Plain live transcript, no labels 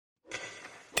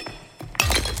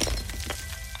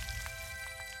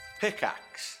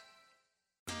Pickaxe.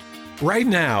 Right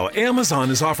now,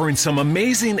 Amazon is offering some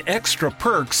amazing extra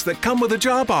perks that come with a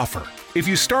job offer. If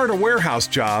you start a warehouse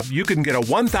job, you can get a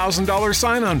 $1,000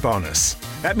 sign-on bonus.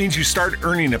 That means you start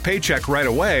earning a paycheck right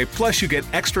away, plus you get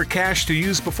extra cash to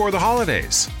use before the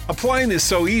holidays. Applying is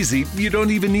so easy, you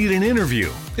don't even need an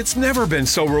interview. It's never been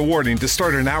so rewarding to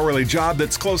start an hourly job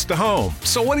that's close to home.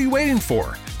 So what are you waiting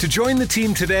for? To join the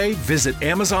team today, visit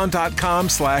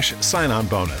amazon.com/sign-on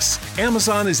bonus.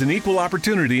 Amazon is an equal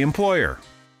opportunity employer.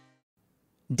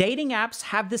 Dating apps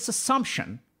have this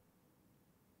assumption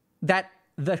that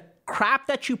the crap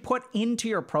that you put into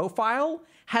your profile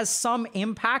has some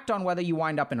impact on whether you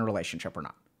wind up in a relationship or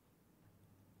not.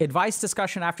 Advice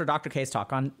discussion after Dr. K's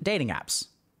talk on dating apps.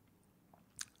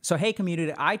 So, hey,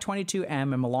 community, I,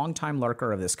 22M, am a longtime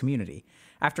lurker of this community.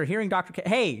 After hearing Dr. K,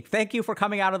 hey, thank you for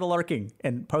coming out of the lurking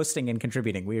and posting and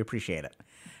contributing. We appreciate it.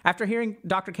 After hearing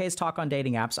Dr. K's talk on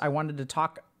dating apps, I wanted to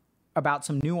talk about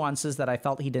some nuances that I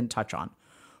felt he didn't touch on.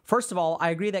 First of all,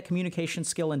 I agree that communication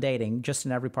skill in dating, just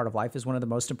in every part of life, is one of the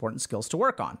most important skills to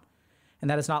work on, and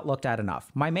that is not looked at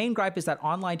enough. My main gripe is that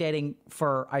online dating,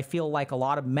 for I feel like a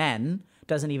lot of men,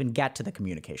 doesn't even get to the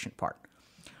communication part.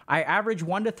 I average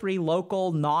 1 to 3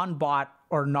 local, non-bot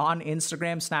or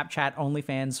non-Instagram, Snapchat,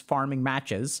 OnlyFans farming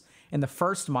matches in the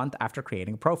first month after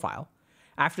creating a profile.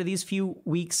 After these few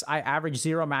weeks, I average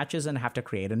 0 matches and have to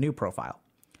create a new profile.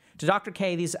 To Dr.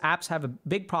 K, these apps have a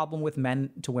big problem with men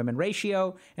to women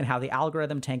ratio and how the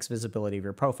algorithm tanks visibility of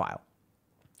your profile.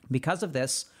 Because of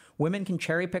this, women can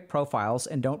cherry pick profiles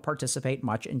and don't participate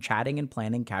much in chatting and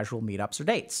planning casual meetups or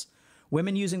dates.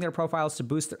 Women using their profiles to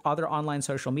boost their other online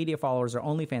social media followers or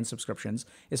OnlyFans subscriptions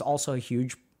is also a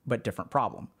huge but different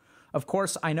problem. Of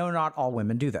course, I know not all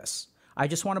women do this. I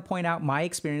just want to point out my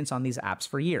experience on these apps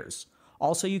for years.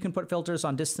 Also, you can put filters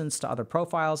on distance to other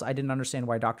profiles. I didn't understand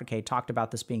why Dr. K talked about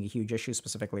this being a huge issue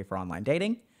specifically for online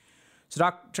dating. So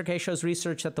Dr. K shows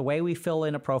research that the way we fill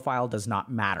in a profile does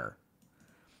not matter.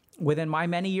 Within my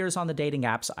many years on the dating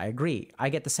apps, I agree. I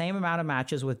get the same amount of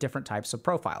matches with different types of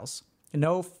profiles.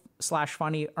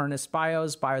 No/funny earnest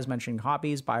bios, bios mentioning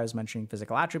hobbies, bios mentioning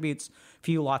physical attributes,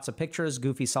 few lots of pictures,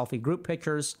 goofy selfie group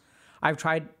pictures. I've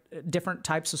tried different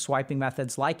types of swiping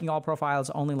methods, liking all profiles,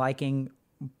 only liking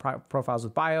profiles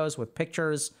with bios, with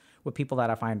pictures, with people that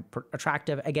I find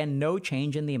attractive. Again, no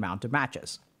change in the amount of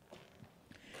matches.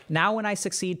 Now, when I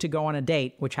succeed to go on a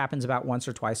date, which happens about once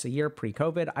or twice a year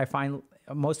pre-COVID, I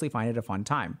mostly find it a fun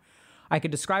time. I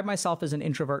could describe myself as an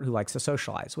introvert who likes to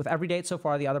socialize. With every date so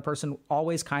far, the other person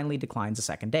always kindly declines a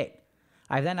second date.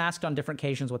 I then asked on different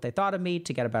occasions what they thought of me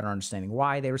to get a better understanding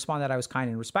why. They respond that I was kind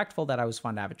and respectful, that I was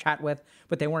fun to have a chat with,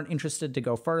 but they weren't interested to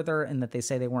go further and that they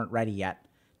say they weren't ready yet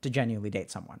to genuinely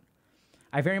date someone.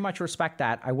 I very much respect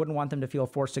that. I wouldn't want them to feel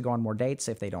forced to go on more dates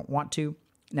if they don't want to.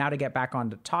 Now to get back on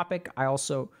the topic, I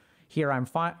also hear I'm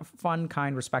fun,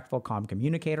 kind, respectful, calm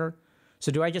communicator.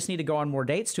 So do I just need to go on more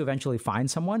dates to eventually find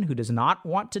someone who does not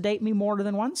want to date me more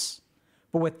than once?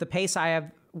 But with the pace I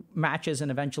have matches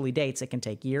and eventually dates, it can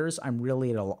take years. I'm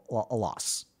really at a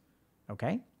loss.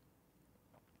 Okay?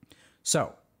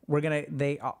 So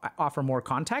they offer more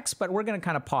context, but we're going to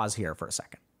kind of pause here for a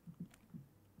second.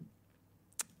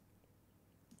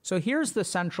 So here's the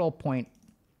central point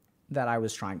that I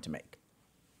was trying to make.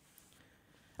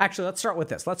 Actually, let's start with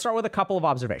this. Let's start with a couple of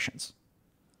observations.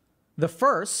 The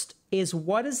first is,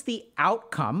 what is the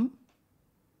outcome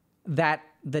that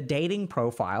the dating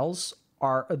profiles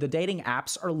or the dating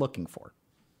apps are looking for?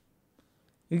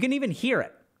 You can even hear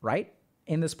it, right,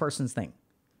 in this person's thing.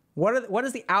 What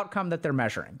is the outcome that they're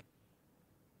measuring?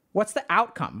 What's the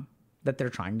outcome that they're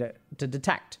trying to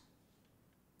detect?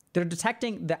 They're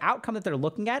detecting the outcome that they're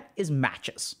looking at is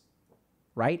matches,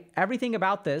 right? Everything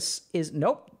about this is,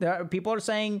 nope. People are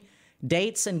saying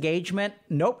dates, engagement.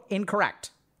 Nope, incorrect.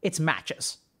 It's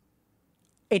matches.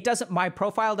 My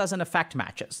profile doesn't affect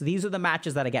matches. These are the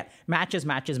matches that I get. Matches,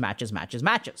 matches, matches, matches,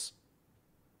 matches.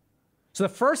 So the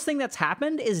first thing that's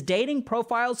happened is dating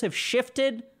profiles have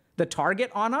shifted the target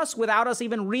on us without us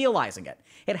even realizing it.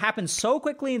 It happened so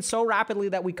quickly and so rapidly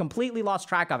that we completely lost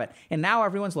track of it. And now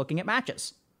everyone's looking at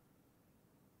matches.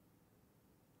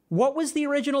 What was the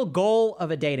original goal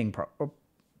of a dating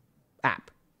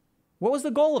app? What was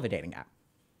the goal of a dating app?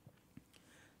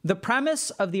 The premise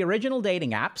of the original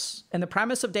dating apps, and the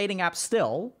premise of dating apps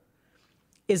still,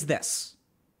 is this.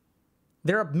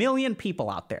 There are a million people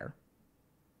out there.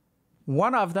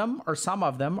 One of them, or some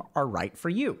of them, are right for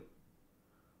you.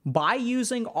 By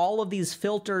using all of these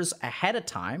filters ahead of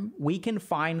time, we can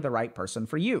find the right person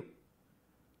for you.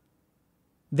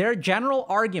 Their general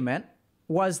argument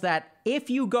was that if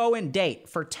you go and date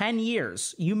for 10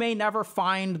 years, you may never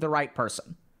find the right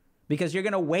person because you're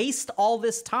going to waste all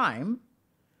this time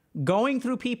going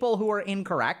through people who are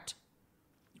incorrect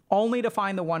only to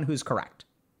find the one who's correct.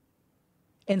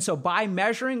 And so by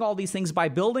measuring all these things, by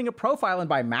building a profile and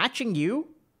by matching you,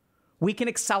 we can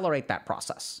accelerate that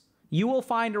process. You will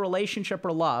find a relationship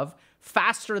or love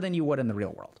faster than you would in the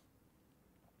real world.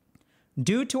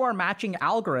 Due to our matching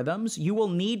algorithms, you will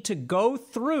need to go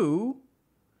through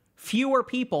fewer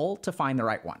people to find the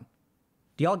right one.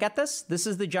 Do y'all get this? This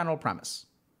is the general premise.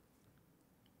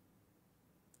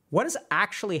 What has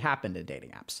actually happened in dating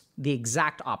apps? The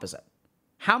exact opposite.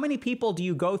 How many people do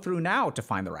you go through now to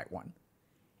find the right one?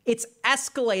 It's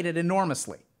escalated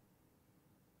enormously.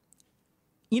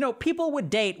 You know, people would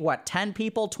date, 10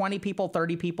 people, 20 people,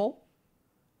 30 people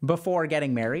before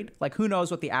getting married? Like, who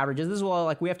knows what the average is? This is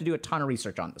why, we have to do a ton of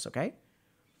research on this, okay?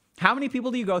 How many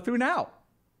people do you go through now?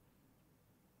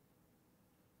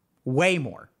 Way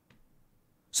more.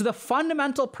 So the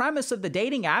fundamental premise of the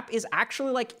dating app is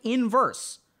actually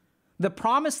inverse. The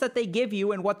promise that they give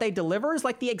you and what they deliver is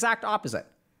the exact opposite.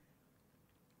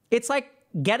 It's like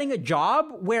getting a job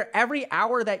where every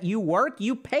hour that you work,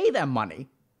 you pay them money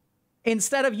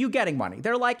instead of you getting money.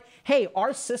 They're like, hey,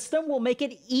 our system will make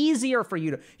it easier for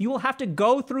you you will have to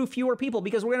go through fewer people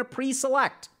because we're going to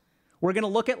pre-select. We're going to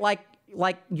look at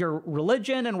your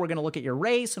religion, and we're going to look at your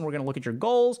race, and we're going to look at your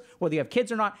goals, whether you have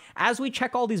kids or not. As we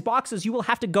check all these boxes, you will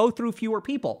have to go through fewer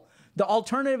people. The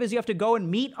alternative is you have to go and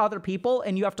meet other people,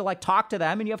 and you have to talk to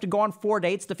them, and you have to go on 4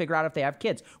 dates to figure out if they have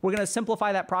kids. We're going to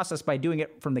simplify that process by doing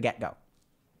it from the get-go.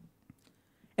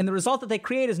 And the result that they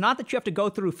create is not that you have to go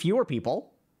through fewer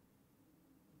people.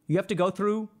 You have to go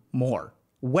through more,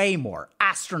 way more,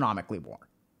 astronomically more.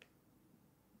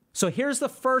 So here's the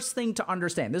first thing to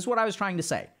understand. This is what I was trying to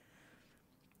say.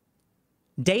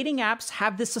 Dating apps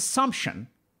have this assumption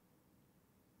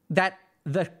that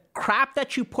the crap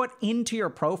that you put into your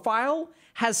profile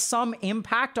has some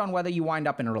impact on whether you wind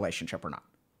up in a relationship or not.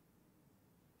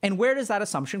 And where does that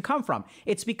assumption come from?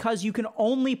 It's because you can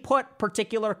only put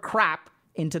particular crap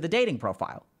into the dating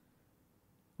profile,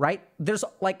 right? There's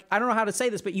I don't know how to say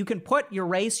this, but you can put your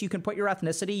race, you can put your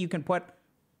ethnicity, you can put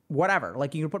whatever,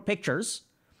 you can put pictures,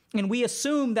 and we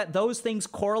assume that those things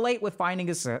correlate with finding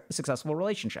a successful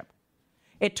relationship.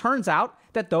 It turns out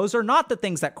that those are not the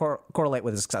things that correlate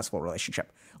with a successful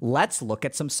relationship. Let's look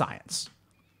at some science.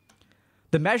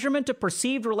 The measurement of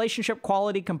perceived relationship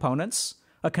quality components,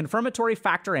 a confirmatory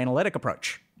factor analytic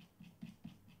approach.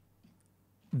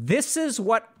 This is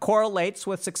what correlates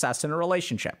with success in a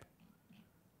relationship.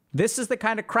 This is the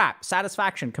kind of crap: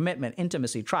 satisfaction, commitment,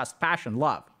 intimacy, trust, passion,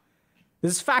 love.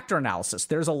 This is factor analysis.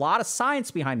 There's a lot of science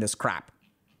behind this crap.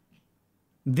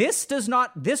 This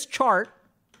chart,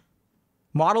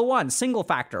 Model 1, single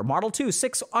factor. Model 2,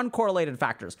 6 uncorrelated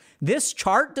factors. This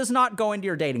chart does not go into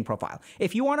your dating profile.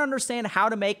 If you want to understand how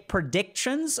to make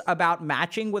predictions about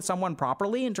matching with someone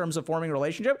properly in terms of forming a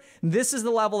relationship, this is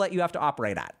the level that you have to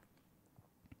operate at.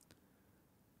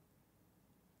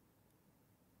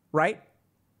 Right?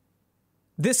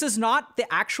 This is not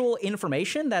the actual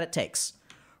information that it takes.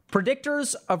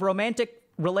 Predictors of romantic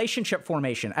relationship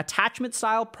formation, attachment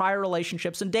style, prior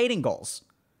relationships, and dating goals.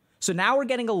 So now we're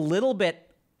getting a little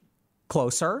bit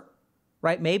closer,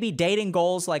 right? Maybe dating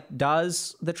goals,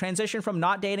 does the transition from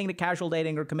not dating to casual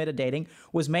dating or committed dating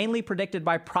was mainly predicted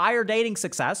by prior dating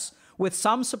success with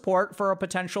some support for a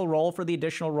potential role for the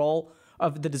additional role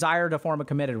of the desire to form a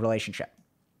committed relationship.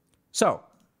 So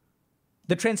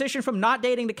the transition from not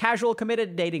dating to casual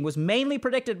committed dating was mainly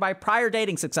predicted by prior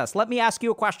dating success. Let me ask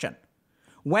you a question.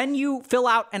 When you fill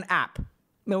out an app,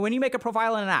 when you make a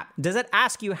profile in an app, does it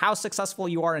ask you how successful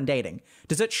you are in dating?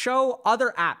 Does it show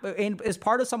other app, as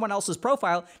part of someone else's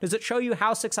profile, does it show you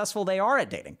how successful they are at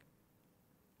dating?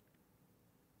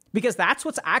 Because that's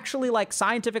what's actually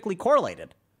scientifically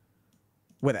correlated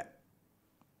with it.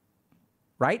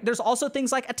 Right? There's also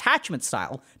things like attachment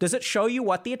style. Does it show you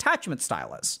what the attachment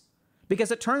style is?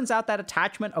 Because it turns out that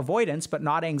attachment avoidance, but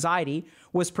not anxiety,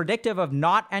 was predictive of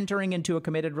not entering into a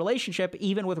committed relationship,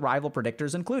 even with rival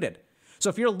predictors included. So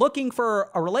if you're looking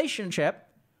for a relationship,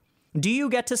 do you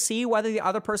get to see whether the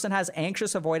other person has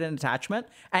anxious attachment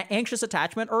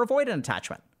or avoidant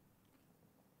attachment?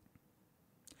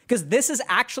 Because this is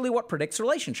actually what predicts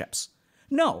relationships.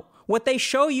 No, what they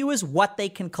show you is what they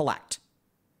can collect.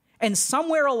 And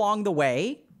somewhere along the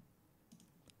way,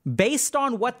 based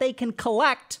on what they can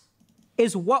collect,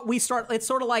 is what we start. It's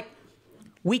sort of like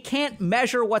we can't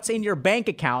measure what's in your bank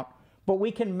account, but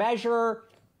we can measure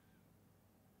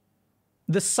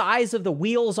the size of the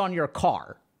wheels on your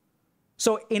car.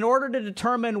 So in order to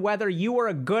determine whether you are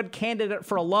a good candidate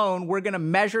for a loan, we're going to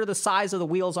measure the size of the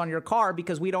wheels on your car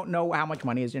because we don't know how much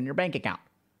money is in your bank account.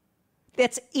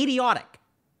 That's idiotic.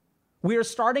 We are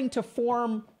starting to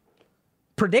form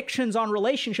predictions on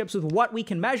relationships with what we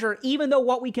can measure, even though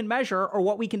what we can measure or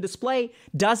what we can display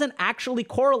doesn't actually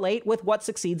correlate with what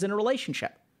succeeds in a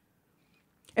relationship.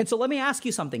 And so let me ask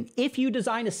you something. If you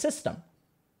design a system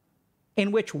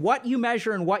in which what you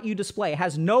measure and what you display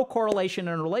has no correlation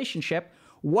in a relationship,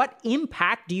 what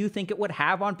impact do you think it would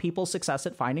have on people's success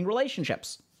at finding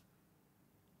relationships?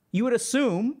 You would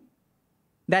assume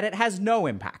that it has no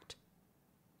impact.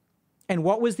 And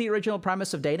what was the original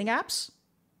premise of dating apps?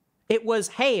 It was,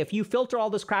 hey, if you filter all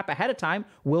this crap ahead of time,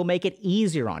 we'll make it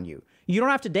easier on you. You don't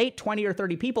have to date 20 or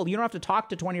 30 people. You don't have to talk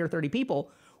to 20 or 30 people.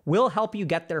 We'll help you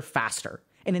get there faster.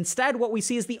 And instead, what we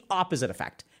see is the opposite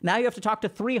effect. Now you have to talk to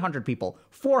 300 people,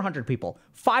 400 people,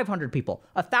 500 people,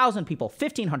 1,000 people,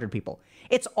 1,500 people.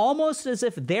 It's almost as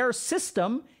if their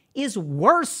system is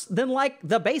worse than like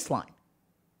the baseline.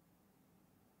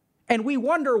 And we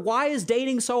wonder, why is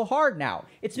dating so hard now?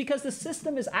 It's because the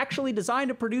system is actually designed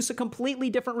to produce a completely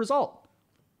different result.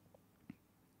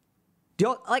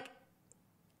 I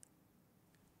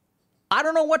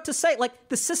don't know what to say. Like,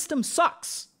 the system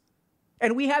sucks.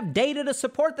 And we have data to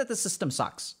support that the system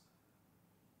sucks.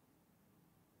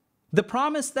 The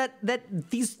promise that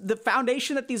the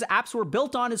foundation that these apps were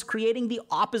built on is creating the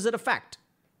opposite effect.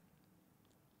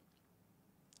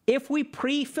 If we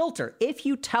pre-filter, if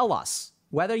you tell us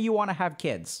whether you want to have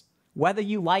kids, whether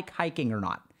you like hiking or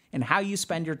not, and how you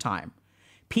spend your time,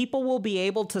 people will be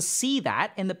able to see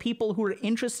that, and the people who are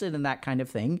interested in that kind of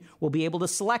thing will be able to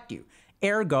select you.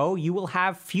 Ergo, you will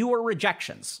have fewer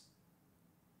rejections,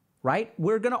 right?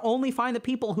 We're going to only find the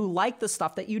people who like the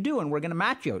stuff that you do, and we're going to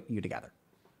match you together.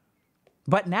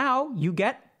 But now you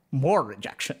get more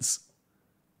rejections.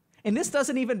 And this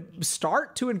doesn't even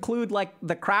start to include like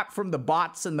the crap from the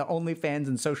bots and the OnlyFans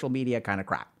and social media kind of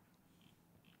crap.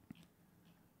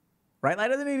 Right? That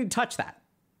doesn't even touch that.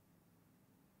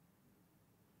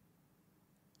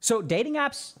 So dating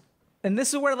apps, and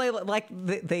this is where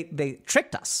they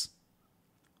tricked us.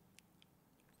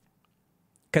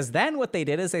 Because then what they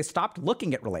did is they stopped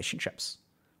looking at relationships.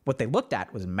 What they looked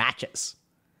at was matches.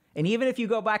 And even if you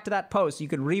go back to that post, you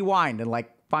can rewind and like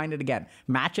find it again.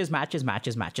 Matches, matches,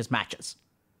 matches, matches, matches.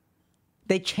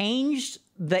 They changed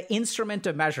the instrument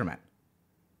of measurement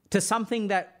to something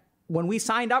that when we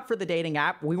signed up for the dating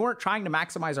app, we weren't trying to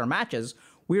maximize our matches.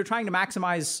 We were trying to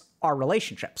maximize our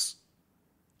relationships.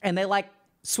 And they like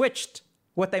switched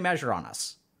what they measure on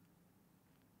us.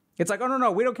 It's like, oh,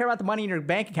 no, we don't care about the money in your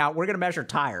bank account. We're going to measure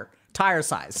tire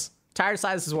size. Tire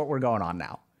size is what we're going on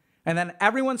now. And then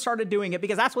everyone started doing it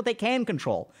because that's what they can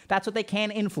control. That's what they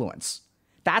can influence.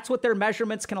 That's what their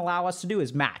measurements can allow us to do,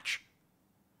 is match.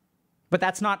 But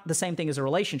that's not the same thing as a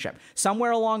relationship.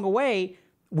 Somewhere along the way,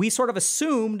 we sort of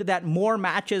assumed that more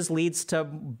matches leads to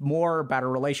more better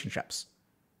relationships.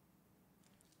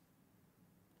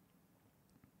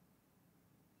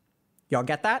 Y'all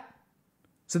get that?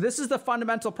 So this is the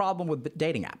fundamental problem with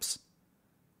dating apps,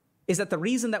 is that the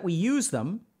reason that we use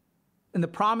them and the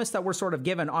promise that we're sort of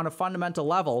given on a fundamental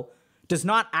level does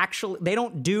not actually, they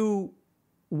don't do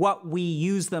what we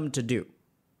use them to do,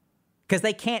 because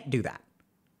they can't do that.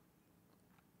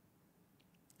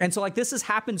 And so like this has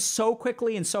happened so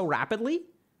quickly and so rapidly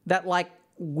that like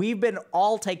we've been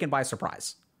all taken by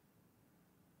surprise.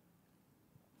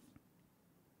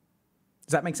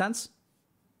 Does that make sense?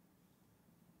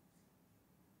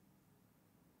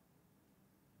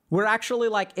 We're actually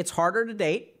like, it's harder to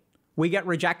date. We get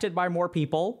rejected by more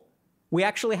people. We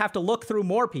actually have to look through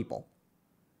more people.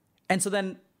 And so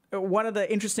then one of the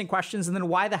interesting questions, and then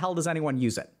why the hell does anyone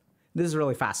use it? This is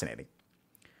really fascinating.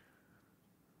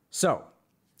 So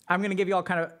I'm going to give you all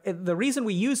kind of, the reason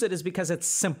we use it is because it's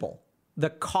simple. The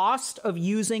cost of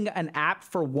using an app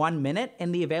for 1 minute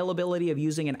and the availability of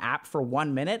using an app for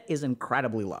 1 minute is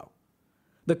incredibly low.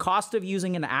 The cost of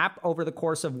using an app over the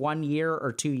course of 1 year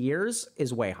or 2 years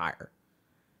is way higher.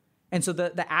 And so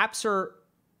the apps are,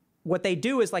 what they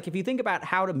do is like, if you think about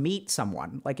how to meet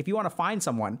someone, like if you want to find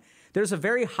someone, there's a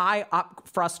very high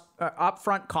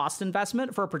upfront cost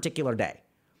investment for a particular day.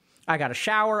 I got to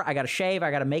shower, I got to shave,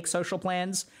 I got to make social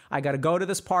plans, I got to go to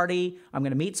this party, I'm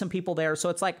going to meet some people there. So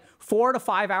it's like 4 to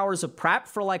 5 hours of prep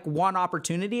for like one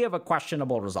opportunity of a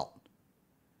questionable result.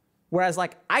 Whereas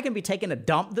like I can be taking a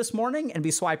dump this morning and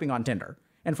be swiping on Tinder.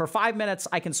 And for 5 minutes,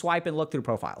 I can swipe and look through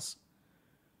profiles.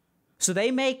 So they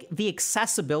make the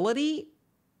accessibility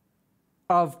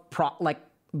of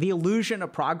the illusion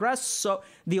of progress. So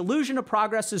the illusion of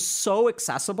progress is so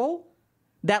accessible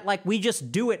that like we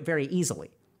just do it very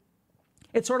easily.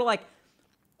 It's sort of like,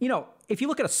 if you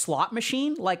look at a slot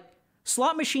machine, like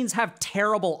slot machines have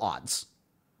terrible odds.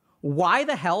 why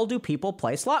the hell do people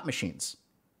play slot machines?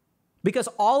 Because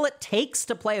all it takes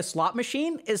to play a slot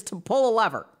machine is to pull a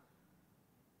lever.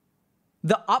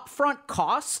 The upfront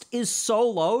cost is so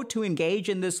low to engage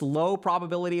in this low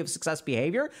probability of success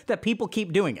behavior that people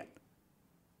keep doing it.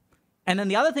 And then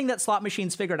the other thing that slot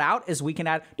machines figured out is we can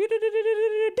add ding,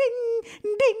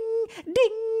 ding,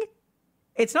 ding.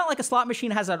 It's not like a slot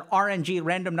machine has an RNG,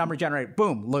 random number generator.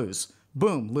 Boom, lose.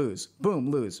 Boom, lose.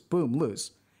 Boom, lose. Boom,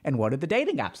 lose. And what did the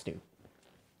dating apps do?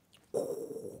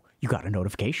 You got a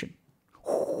notification.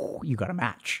 You got a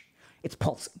match. It's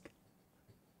pulsing.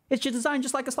 It's just designed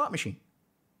just like a slot machine.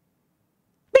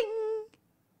 Bing!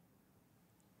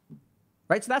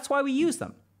 Right? So that's why we use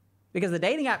them. Because the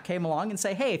dating app came along and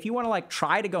say, hey, if you want to like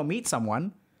try to go meet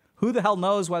someone, who the hell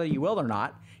knows whether you will or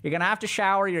not? You're going to have to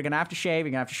shower. You're going to have to shave.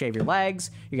 You're going to have to shave your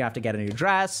legs. You're going to have to get a new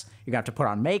dress. You're going to have to put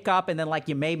on makeup. And then like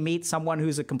you may meet someone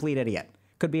who's a complete idiot.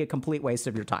 Could be a complete waste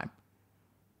of your time.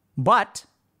 But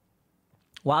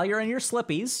while you're in your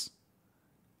slippies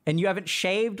and you haven't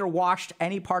shaved or washed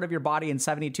any part of your body in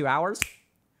 72 hours,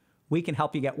 we can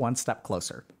help you get one step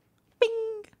closer.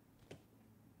 Bing!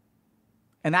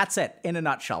 And that's it in a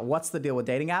nutshell. What's the deal with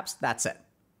dating apps? That's it.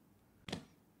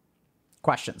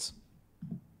 Questions?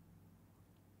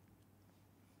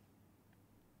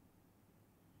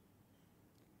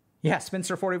 Yeah,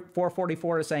 Spencer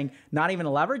 444 is saying, not even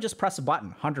a lever, just press a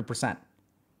button, 100%.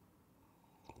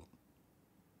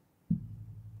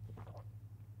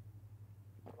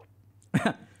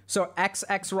 So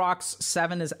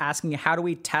XXRocks7 is asking, how do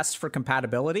we test for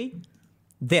compatibility?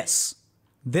 This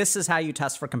is how you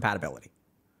test for compatibility.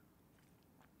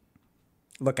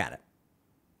 Look at it.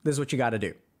 This is what you got to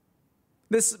do.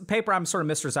 This paper I'm sort of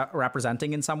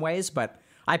misrepresenting in some ways, but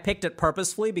I picked it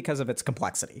purposefully because of its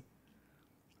complexity.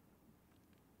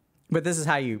 But this is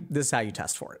how you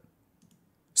test for it.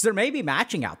 So there may be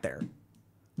matching out there.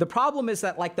 The problem is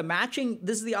that like the matching,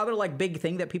 this is the other like big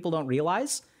thing that people don't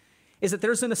realize, is that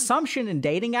there's an assumption in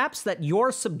dating apps that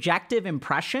your subjective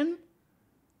impression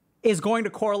is going to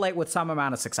correlate with some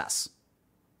amount of success.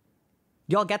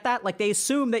 Y'all get that? Like they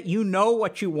assume that you know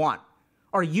what you want,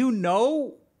 or you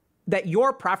know that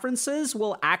your preferences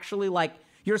will actually like,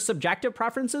 your subjective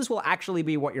preferences will actually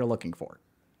be what you're looking for.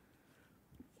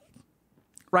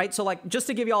 Right? So like, just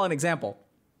to give you all an example,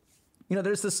 you know,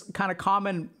 there's this kind of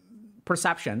common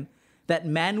perception that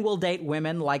men will date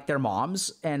women like their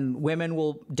moms and women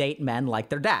will date men like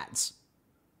their dads.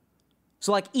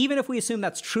 So like, even if we assume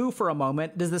that's true for a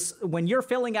moment, when you're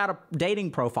filling out a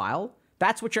dating profile,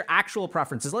 that's what your actual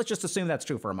preference is. Let's just assume that's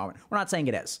true for a moment. We're not saying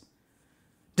it is.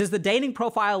 Does the dating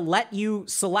profile let you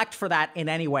select for that in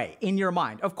any way in your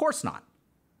mind? Of course not.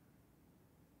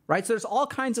 Right? So there's all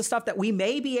kinds of stuff that we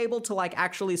may be able to like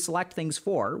actually select things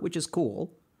for, which is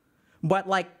cool. But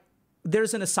like,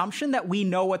 there's an assumption that we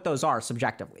know what those are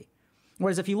subjectively.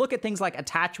 Whereas if you look at things like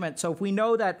attachment, so if we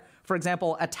know that, for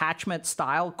example, attachment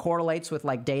style correlates with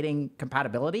like dating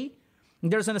compatibility,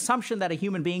 there's an assumption that a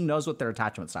human being knows what their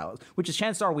attachment style is, which is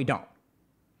chances are we don't.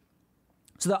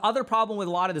 So the other problem with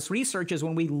a lot of this research is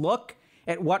when we look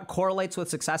at what correlates with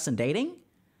success in dating,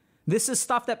 this is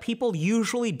stuff that people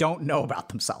usually don't know about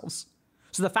themselves.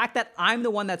 So the fact that I'm the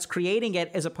one that's creating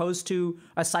it as opposed to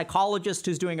a psychologist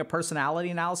who's doing a personality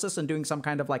analysis and doing some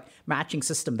kind of like matching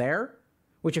system there,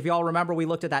 which if y'all remember, we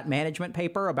looked at that management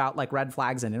paper about like red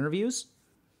flags in interviews.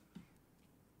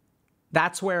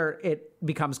 That's where it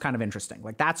becomes kind of interesting.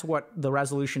 Like that's what the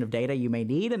resolution of data you may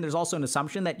need. And there's also an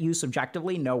assumption that you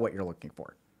subjectively know what you're looking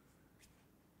for.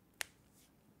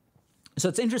 So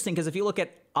it's interesting because if you look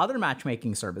at other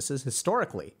matchmaking services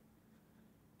historically,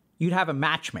 you'd have a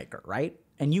matchmaker, right?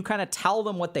 And you kind of tell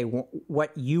them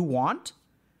what you want,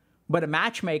 but a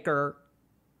matchmaker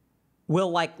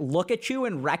will like look at you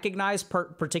and recognize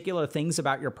particular things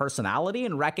about your personality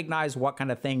and recognize what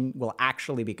kind of thing will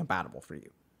actually be compatible for you.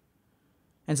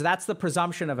 And so that's the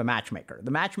presumption of a matchmaker.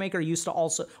 The matchmaker used to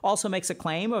also makes a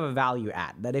claim of a value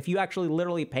add, that if you actually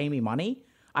literally pay me money,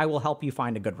 I will help you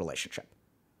find a good relationship.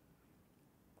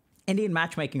 Indian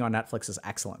matchmaking on Netflix is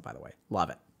excellent, by the way. Love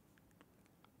it.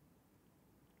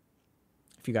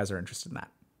 If you guys are interested in that,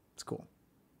 it's cool.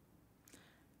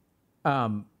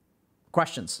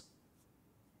 Questions?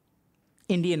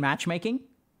 Indian matchmaking?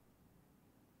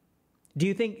 Do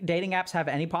you think dating apps have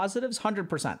any positives?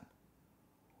 100%.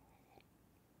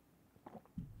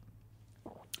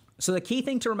 So the key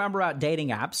thing to remember about dating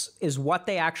apps is what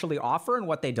they actually offer and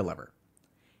what they deliver.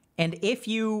 And if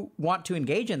you want to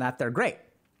engage in that, they're great.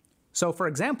 So for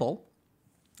example,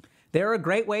 they're a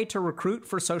great way to recruit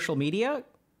for social media,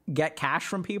 get cash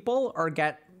from people, or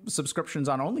get subscriptions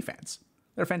on OnlyFans.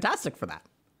 They're fantastic for that.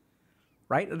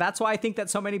 right? That's why I think that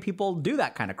so many people do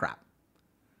that kind of crap.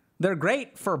 They're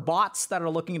great for bots that are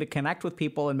looking to connect with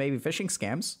people and maybe phishing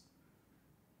scams,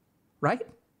 right?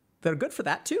 They're good for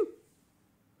that too.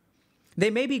 They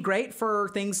may be great for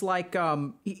things like,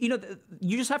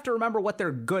 you just have to remember what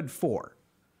they're good for,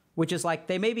 which is like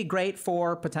they may be great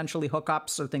for potentially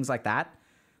hookups or things like that.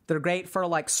 They're great for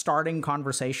like starting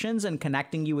conversations and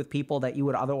connecting you with people that you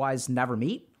would otherwise never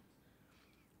meet,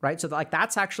 right? So like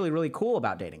that's actually really cool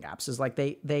about dating apps is like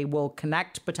they will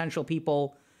connect potential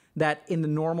people that in the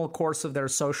normal course of their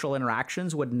social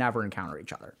interactions would never encounter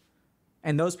each other.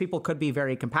 And those people could be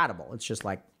very compatible. It's just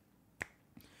like,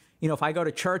 if I go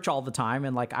to church all the time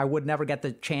and like I would never get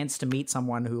the chance to meet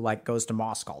someone who like goes to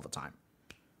mosque all the time,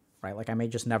 right? Like I may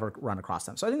just never run across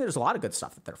them. So I think there's a lot of good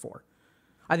stuff that they're for.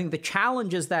 I think the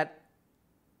challenge is that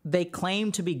they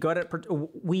claim to be good at,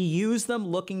 we use them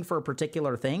looking for a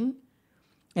particular thing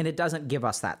and it doesn't give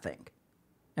us that thing.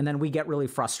 And then we get really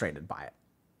frustrated by it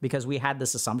because we had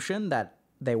this assumption that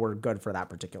they were good for that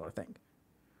particular thing.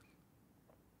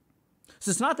 So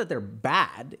it's not that they're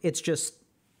bad. It's just,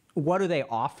 what do they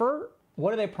offer?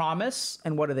 What do they promise?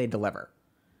 And what do they deliver?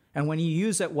 And when you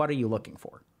use it, what are you looking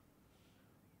for?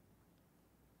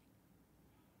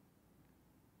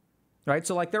 Right?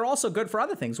 So like they're also good for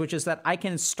other things, which is that I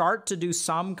can start to do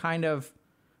some kind of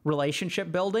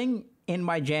relationship building in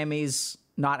my jammies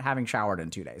not having showered in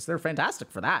 2 days. They're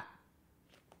fantastic for that.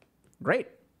 Great.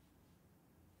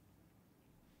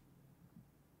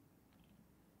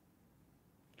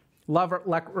 Love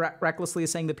Recklessly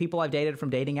is saying the people I've dated from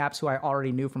dating apps who I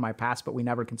already knew from my past, but we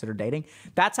never considered dating.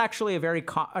 That's actually a very,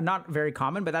 not very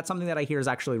common, but that's something that I hear is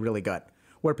actually really good.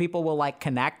 Where people will like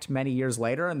connect many years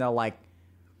later and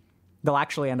they'll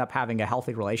actually end up having a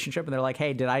healthy relationship. And they're like,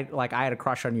 hey, I had a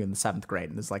crush on you in the 7th grade.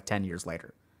 And this is like 10 years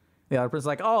later. The other person's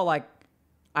like, oh, like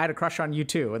I had a crush on you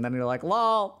too. And then you're like,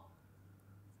 lol,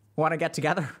 want to get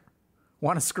together?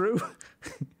 Want to screw?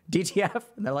 DTF?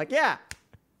 And they're like, yeah.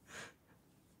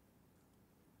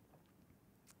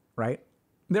 Right?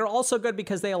 They're also good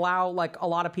because they allow like a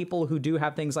lot of people who do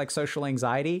have things like social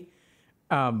anxiety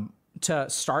to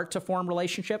start to form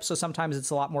relationships. So sometimes it's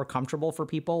a lot more comfortable for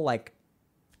people, like,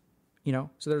 so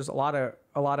there's a lot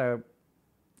of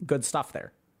good stuff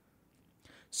there.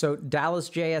 So Dallas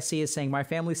JSE is saying, my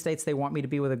family states they want me to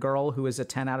be with a girl who is a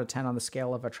 10 out of 10 on the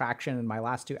scale of attraction, and my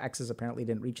last 2 exes apparently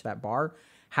didn't reach that bar.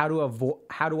 How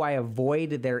do I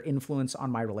avoid their influence on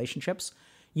my relationships?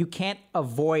 You can't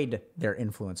avoid their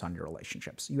influence on your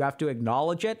relationships. You have to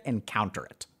acknowledge it and counter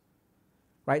it,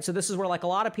 right? So this is where like a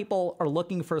lot of people are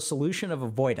looking for a solution of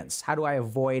avoidance. How do I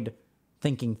avoid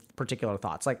thinking particular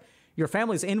thoughts? Like your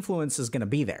family's influence is going to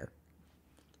be there,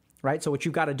 right? So what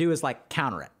you've got to do is like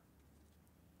counter it.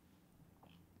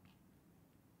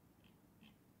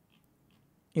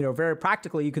 Very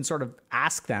practically, you can sort of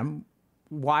ask them,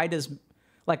 what is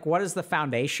the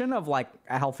foundation of like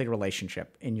a healthy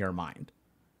relationship in your mind?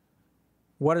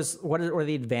 What are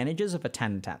the advantages of a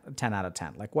 10 out of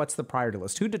 10? Like, what's the priority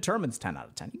list? Who determines 10 out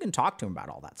of 10? You can talk to them about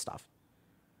all that stuff.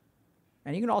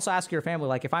 And you can also ask your family,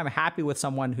 like, if I'm happy with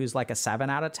someone who's like a 7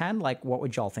 out of 10, like, what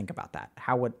would y'all think about that?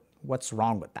 What's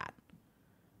wrong with that?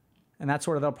 And that's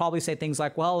where they'll probably say things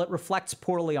like, well, it reflects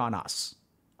poorly on us.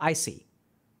 I see.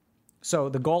 So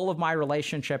the goal of my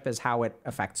relationship is how it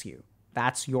affects you.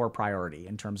 That's your priority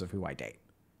in terms of who I date,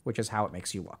 which is how it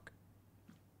makes you look.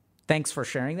 Thanks for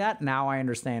sharing that. Now I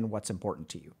understand what's important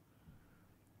to you.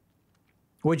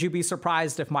 Would you be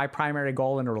surprised if my primary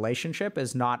goal in a relationship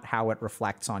is not how it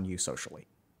reflects on you socially?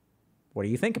 What do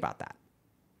you think about that?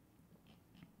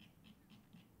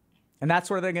 And that's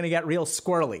where they're going to get real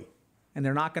squirrely, and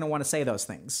they're not going to want to say those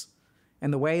things.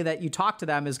 And the way that you talk to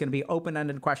them is going to be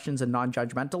open-ended questions and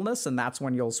non-judgmentalness, and that's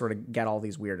when you'll sort of get all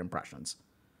these weird impressions.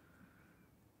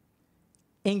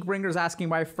 Inkbringer's asking,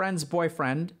 my friend's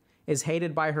boyfriend is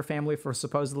hated by her family for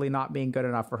supposedly not being good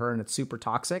enough for her, and it's super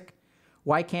toxic.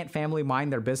 Why can't family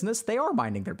mind their business? They are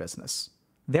minding their business.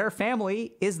 Their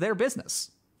family is their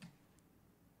business.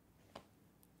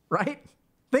 Right?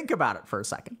 Think about it for a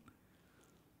second.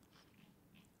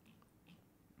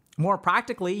 More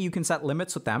practically, you can set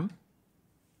limits with them.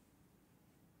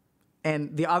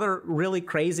 And the other really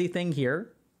crazy thing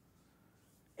here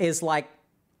is like,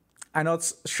 I know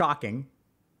it's shocking.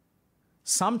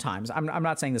 Sometimes, I'm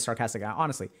not saying this sarcastically,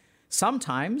 honestly,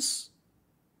 sometimes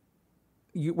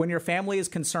when your family is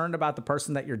concerned about the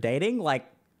person that you're dating,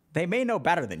 like they may know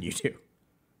better than you do,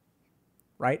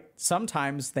 right?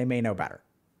 Sometimes they may know better.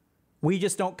 We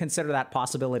just don't consider that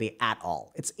possibility at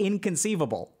all. It's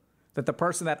inconceivable that the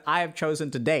person that I have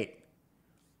chosen to date,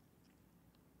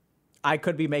 I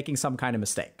could be making some kind of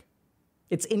mistake.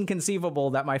 It's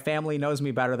inconceivable that my family knows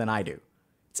me better than I do.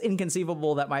 It's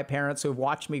inconceivable that my parents who have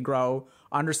watched me grow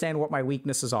understand what my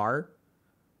weaknesses are.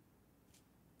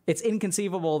 It's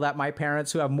inconceivable that my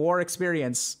parents who have more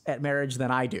experience at marriage than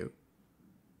I do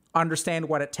understand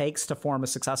what it takes to form a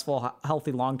successful,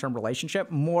 healthy, long-term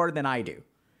relationship more than I do,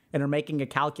 and are making a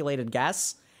calculated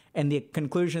guess, and the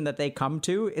conclusion that they come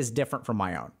to is different from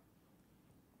my own.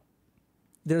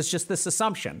 There's just this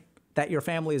assumption that your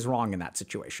family is wrong in that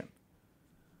situation.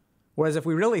 Whereas if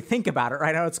we really think about it,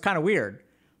 right now it's kind of weird,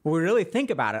 but we really think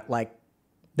about it, like,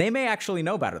 they may actually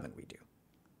know better than we do.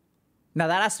 Now,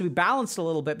 that has to be balanced a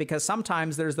little bit because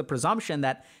sometimes there's the presumption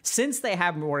that since they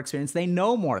have more experience, they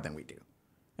know more than we do.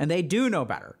 And they do know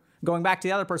better. Going back to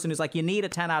the other person who's like, you need a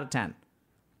 10 out of 10.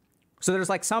 So there's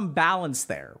like some balance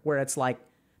there where it's like,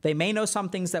 they may know some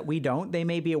things that we don't. They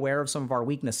may be aware of some of our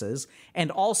weaknesses.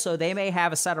 And also, they may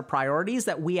have a set of priorities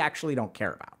that we actually don't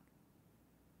care about.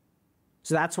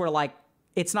 So that's where, like,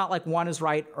 it's not like one is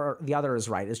right or the other is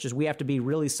right. It's just we have to be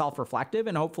really self-reflective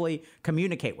and hopefully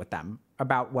communicate with them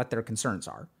about what their concerns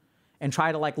are and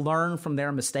try to, like, learn from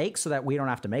their mistakes so that we don't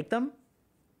have to make them.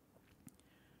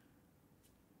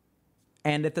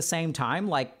 And at the same time,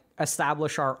 like,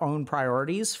 establish our own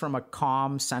priorities from a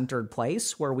calm, centered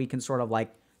place where we can sort of,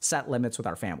 like, set limits with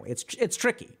our family. It's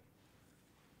tricky.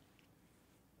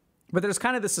 But there's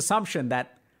kind of this assumption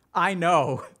that I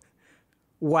know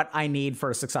what I need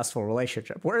for a successful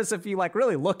relationship. Whereas if you, like,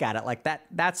 really look at it like that,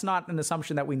 that's not an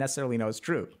assumption that we necessarily know is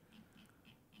true.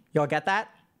 Y'all get that?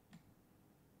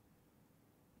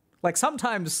 Like,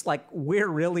 sometimes, like, we're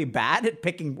really bad at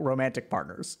picking romantic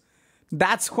partners.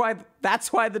 That's why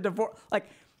the divorce, like,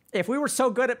 if we were so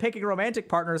good at picking romantic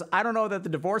partners, I don't know that the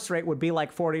divorce rate would be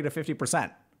like 40 to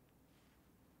 50%.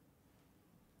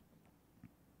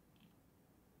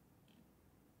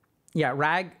 Yeah,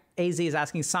 Rag AZ is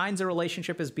asking, signs a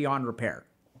relationship is beyond repair.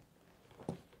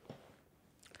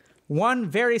 One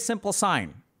very simple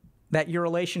sign that your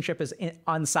relationship is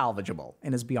unsalvageable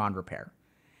and is beyond repair.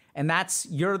 And that's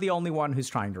you're the only one who's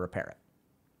trying to repair it.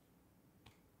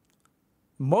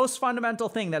 Most fundamental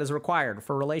thing that is required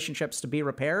for relationships to be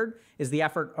repaired is the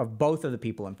effort of both of the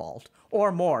people involved,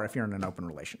 or more if you're in an open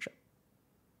relationship.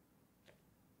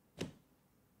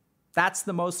 That's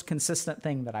the most consistent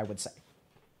thing that I would say.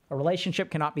 A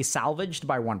relationship cannot be salvaged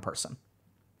by one person.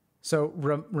 So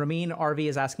Ramin RV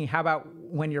is asking, how about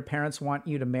when your parents want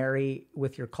you to marry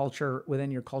with your culture,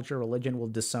 within your culture, religion will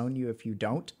disown you if you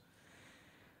don't?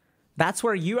 That's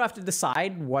where you have to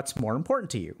decide what's more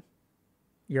important to you.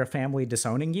 Your family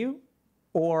disowning you,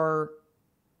 or,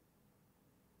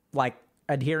 like,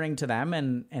 adhering to them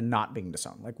and not being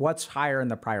disowned? Like, what's higher in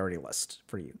the priority list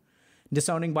for you?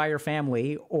 Disowning by your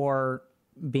family or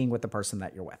being with the person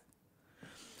that you're with?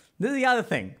 This is the other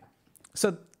thing.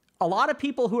 So a lot of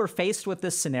people who are faced with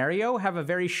this scenario have a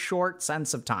very short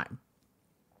sense of time.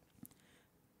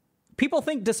 People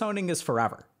think disowning is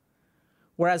forever.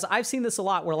 Whereas I've seen this a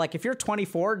lot where, like, if you're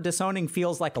 24, disowning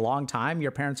feels like a long time.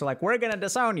 Your parents are like, we're going to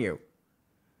disown you.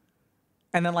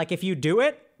 And then, like, if you do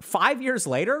it 5 years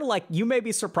later, like, you may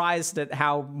be surprised at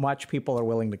how much people are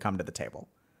willing to come to the table.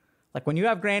 Like, when you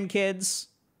have grandkids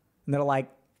and they're like,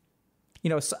 you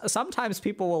know, sometimes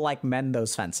people will, like, mend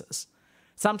those fences.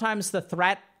 Sometimes the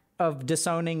threat of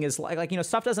disowning is like, you know,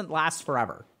 stuff doesn't last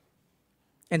forever.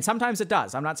 And sometimes it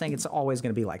does. I'm not saying it's always going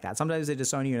to be like that. Sometimes they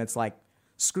disown you and it's like,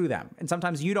 screw them. And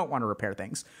sometimes you don't want to repair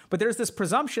things. But there's this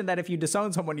presumption that if you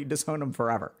disown someone, you disown them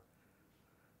forever.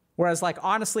 Whereas, like,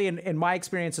 honestly, in my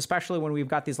experience, especially when we've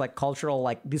got these, like, cultural,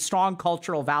 like, these strong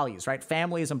cultural values, right?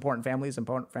 Family is important. Family is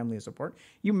important. Family is important.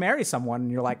 You marry someone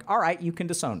and you're like, all right, you can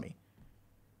disown me.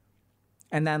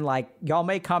 And then, like, y'all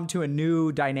may come to a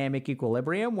new dynamic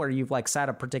equilibrium where you've, like, set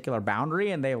a particular boundary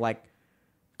and they, like,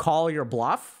 call your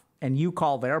bluff and you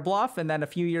call their bluff. And then a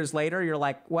few years later, you're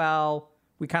like, well,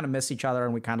 we kind of miss each other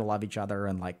and we kind of love each other.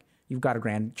 And, like, you've got a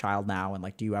grandchild now. And,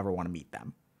 like, do you ever want to meet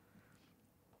them?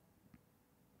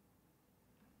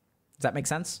 Does that make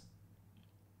sense?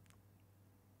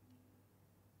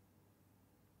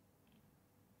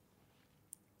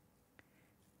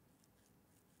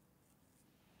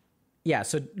 Yeah,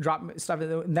 so drop stuff.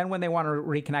 And then when they want to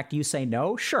reconnect, you say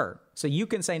no? Sure. So you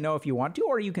can say no if you want to,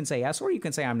 or you can say yes, or you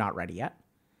can say I'm not ready yet.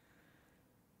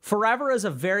 Forever is a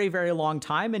very, very long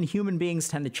time, and human beings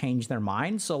tend to change their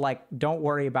mind. So, like, don't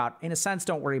worry about, in a sense,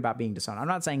 don't worry about being disowned. I'm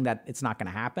not saying that it's not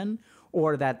going to happen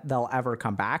or that they'll ever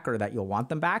come back or that you'll want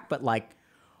them back. But, like,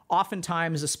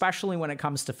 oftentimes, especially when it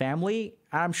comes to family,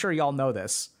 and I'm sure y'all know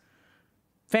this,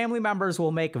 family members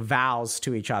will make vows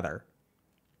to each other,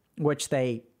 which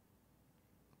they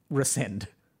rescind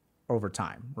over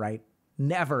time, right?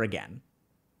 Never again.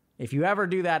 If you ever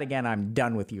do that again, I'm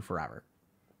done with you forever.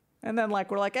 And then,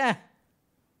 like, we're like,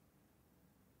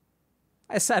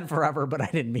 I said forever, but I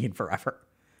didn't mean forever.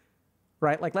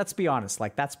 Right? Like, let's be honest.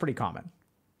 Like, that's pretty common.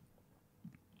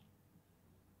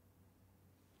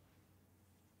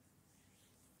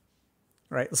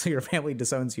 Right? So your family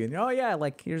disowns you. And, oh, yeah,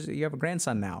 like, you have a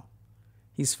grandson now.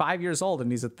 He's 5 years old and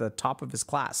he's at the top of his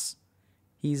class.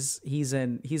 He's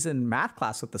in math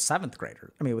class with the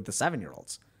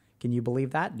 7-year-olds. Can you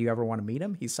believe that? Do you ever want to meet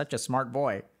him? He's such a smart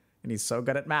boy and he's so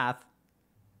good at math.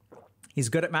 He's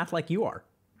good at math like you are.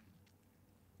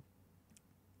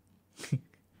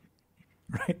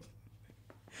 Right?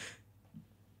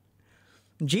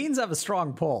 Genes have a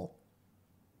strong pull.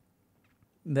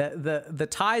 The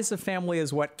ties of family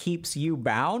is what keeps you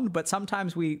bound, but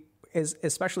sometimes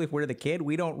especially if we're the kid,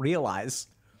 we don't realize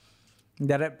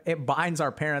that it binds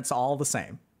our parents all the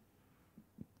same.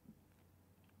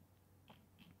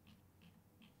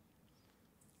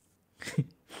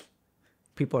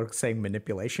 People are saying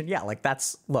manipulation. Yeah, like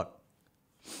look.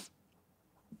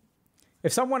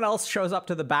 If someone else shows up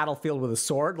to the battlefield with a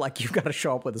sword, like you've got to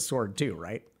show up with a sword too,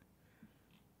 right?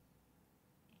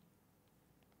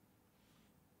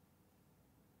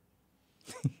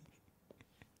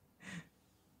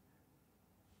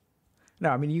 No,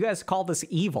 I mean, you guys call this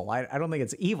evil. I don't think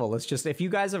it's evil. It's just if you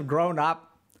guys have grown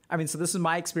up, I mean, so this is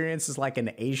my experience as like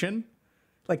an Asian.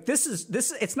 Like this is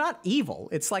it's not evil.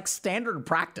 It's like standard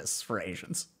practice for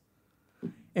Asians.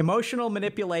 Emotional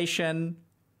manipulation,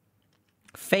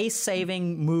 face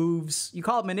saving moves. You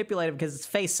call it manipulative because it's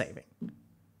face saving.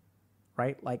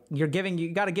 Right? Like you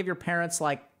got to give your parents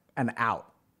like an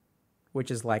out, which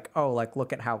is like, oh, like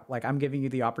look at how like I'm giving you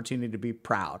the opportunity to be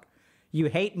proud. You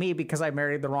hate me because I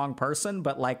married the wrong person,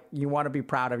 but like you want to be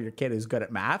proud of your kid who's good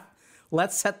at math.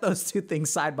 Let's set those two things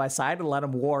side by side and let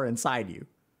them war inside you.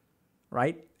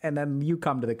 Right? And then you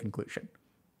come to the conclusion.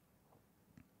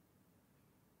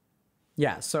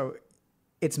 Yeah, so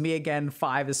it's me again.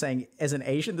 5 is saying, as an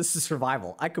Asian, this is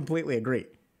survival. I completely agree.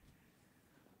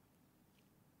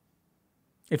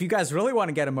 If you guys really want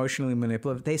to get emotionally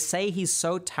manipulative, they say he's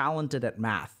so talented at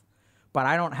math, but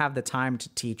I don't have the time to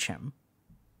teach him.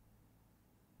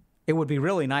 It would be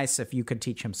really nice if you could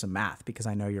teach him some math because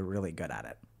I know you're really good at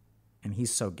it. And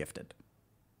he's so gifted.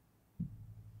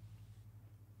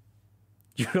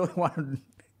 You really want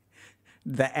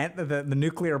the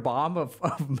nuclear bomb of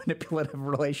manipulative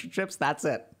relationships? That's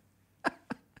it.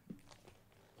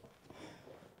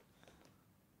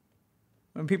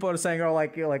 When people are saying, oh,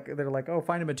 they're like, oh,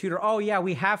 find him a tutor. Oh, yeah,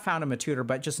 we have found him a tutor,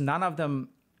 but just none of them,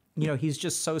 he's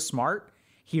just so smart.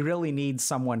 He really needs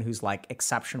someone who's like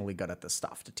exceptionally good at this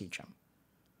stuff to teach him.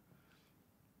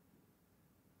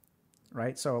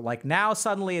 Right? So like now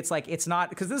suddenly it's like, it's not,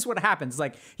 because this is what happens.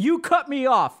 Like, you cut me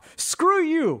off. Screw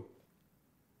you.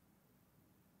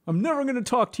 I'm never going to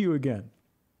talk to you again.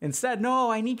 Instead,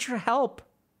 no, I need your help,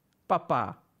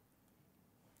 Papa.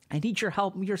 I need your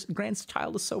help. Your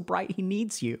grandchild is so bright. He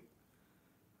needs you.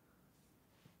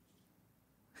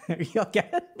 You'll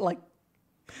get it? Like,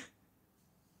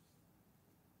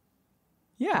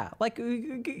 yeah, like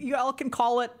you all can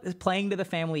call it playing to the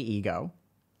family ego.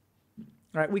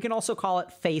 Right? We can also call it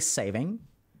face saving.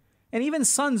 And even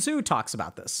Sun Tzu talks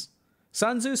about this.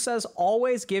 Sun Tzu says,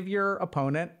 always give your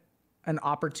opponent an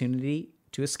opportunity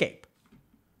to escape.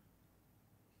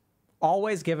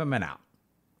 Always give him an out.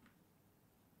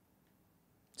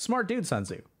 Smart dude, Sun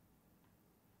Tzu.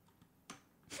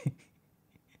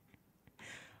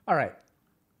 All right.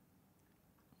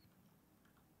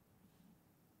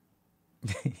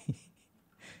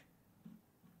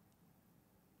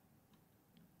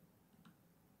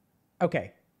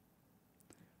 Okay.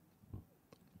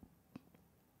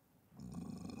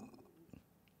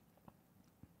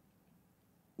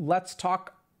 Let's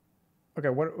talk. Okay,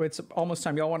 it's almost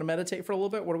time. Y'all want to meditate for a little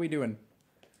bit? What are we doing?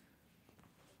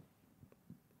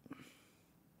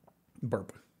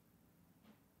 Burp.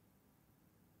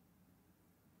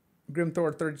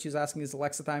 Grimthor32 is asking, is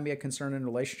alexithymia a concern in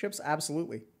relationships?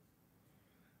 Absolutely.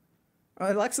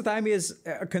 Alexithymia is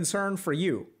a concern for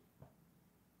you.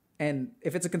 And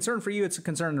if it's a concern for you, it's a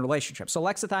concern in relationships. So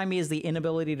alexithymia is the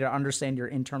inability to understand your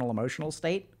internal emotional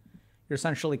state. You're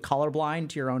essentially colorblind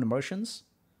to your own emotions.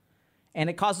 And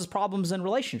it causes problems in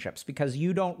relationships because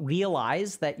you don't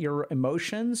realize that your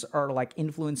emotions are like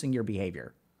influencing your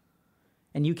behavior.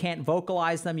 And you can't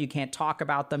vocalize them, you can't talk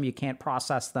about them, you can't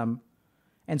process them.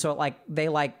 And so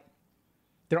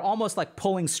they're almost like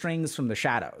pulling strings from the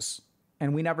shadows.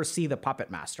 And we never see the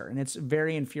puppet master. And it's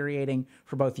very infuriating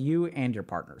for both you and your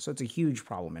partner. So it's a huge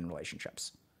problem in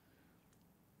relationships.